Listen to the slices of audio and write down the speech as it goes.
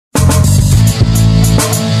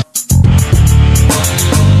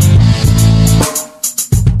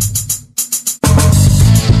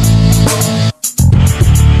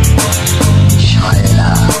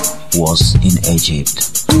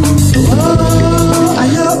Egypt.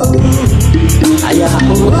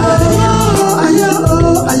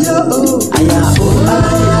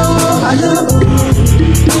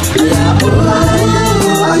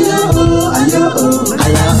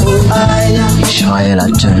 Israel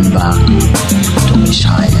had turned back to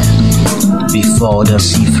Israel before the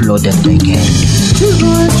sea flooded again.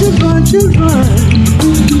 Children,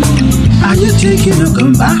 are you thinking to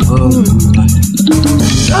come back home?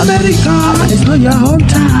 America is not your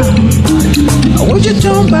hometown. Would you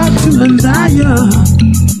turn back to Zion?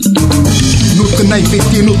 Notre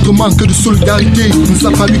naïveté, notre manque de solidarité nous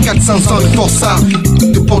a fallu 400 ans de forçat.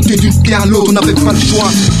 De porter d'une terre à l'autre, on n'avait pas le choix.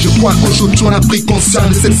 Je crois qu'aujourd'hui on a pris conscience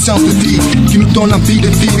de cette science de vie qui nous donne l'envie de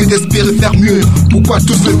vivre et d'espérer faire mieux. Pourquoi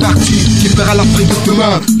tous les partis qui fera l'Afrique de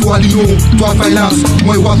demain? Toi Lino, toi Violence,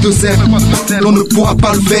 moi et Wap de Zep, on ne pourra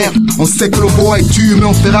pas le faire. On sait que le bois est dur mais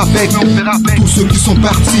on fera avec. Tous ceux qui sont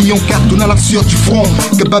partis, on cartonne à la sueur du front.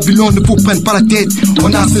 Que Babylone ne vous prenne pas la tête.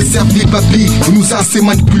 On a assez servi Babi, il nous a assez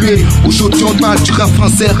manipulé. Aujourd'hui on parle du rap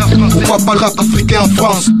français, pourquoi pas le rap africain en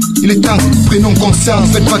France? Il est temps, prenons conscience,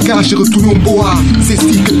 faites bagage et retournons au bois. C'est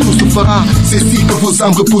ici que tout se fera, c'est ici que vos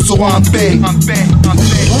âmes reposeront en paix.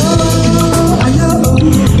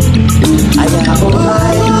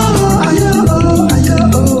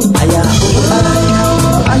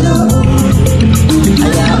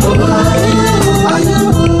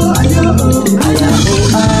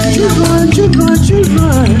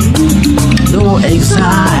 No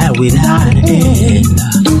exile without end.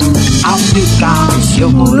 Africa is your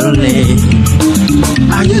motherland.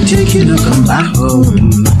 Are you thinking to come back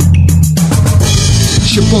home?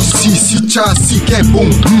 Je pense si tcha si qu'est bon.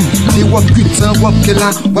 Des wap putain, wap qu'est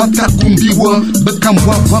là, wap ta kumbi wa, bekam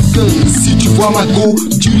wap que. Si tu vois ma go,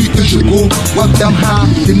 dis-lui que je go. Wap dam ha,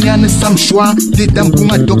 des nianes sam choix, des dam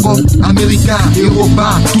bunga doko, America,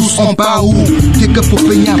 Europa, tous en bas où. T'es que pour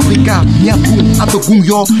peigner Africa, nyapung, abegum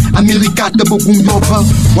yo, America, tabogum yo,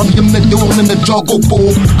 wap yem ne door ne jogo po,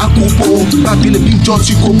 akupo, papi le bing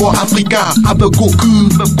George Kobo, Africa, abegoku,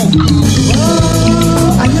 begoku.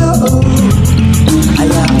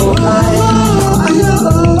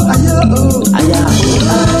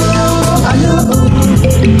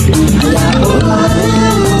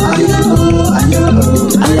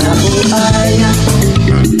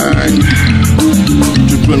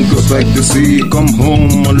 Children go back to sea, come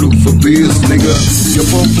home and look for peace, nigga. Your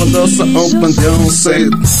forefathers are up and down,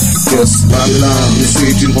 said. Yes, Babylon is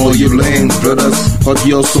eating all your land, brothers. Hot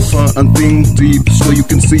your sofa and think deep so you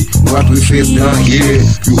can see what we face down here.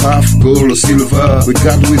 You have gold or silver, we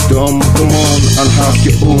got wisdom, come on and have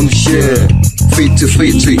your own share.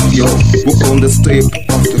 50-50, yo, walk on the step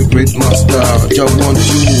of the great master. I want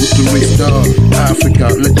you to restore Africa,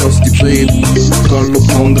 let us debate. Call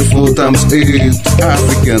upon the 4x8.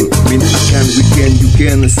 African, mean I can, we can, you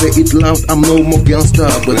can. Say it loud, I'm no more gangster,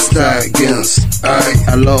 but star against.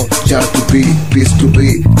 I love Jah to be, peace to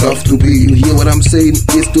be, love to be. You hear what I'm saying?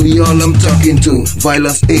 It's to y'all I'm talking to.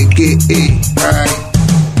 Violence, aka I.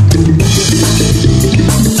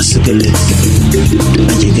 Asigale,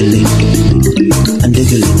 ajigale,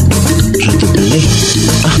 andigale, ragibale,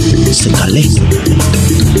 sikale.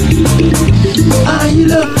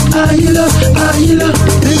 Ayla,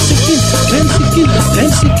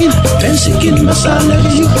 Bensikin, masala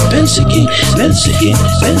you, Bensikin,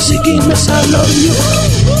 masala you.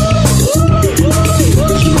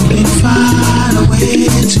 You've been far away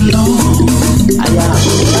too long.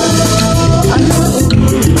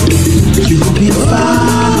 You've been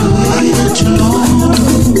far away too long.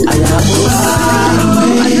 Far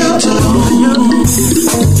away too long.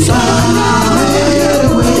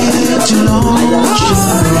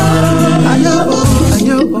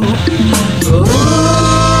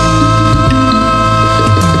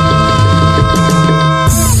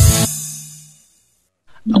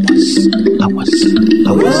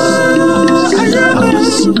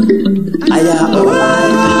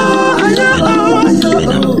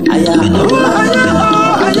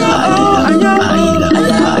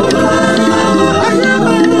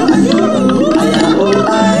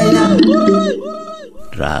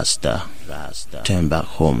 Rasta, turn back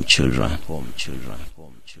home, children.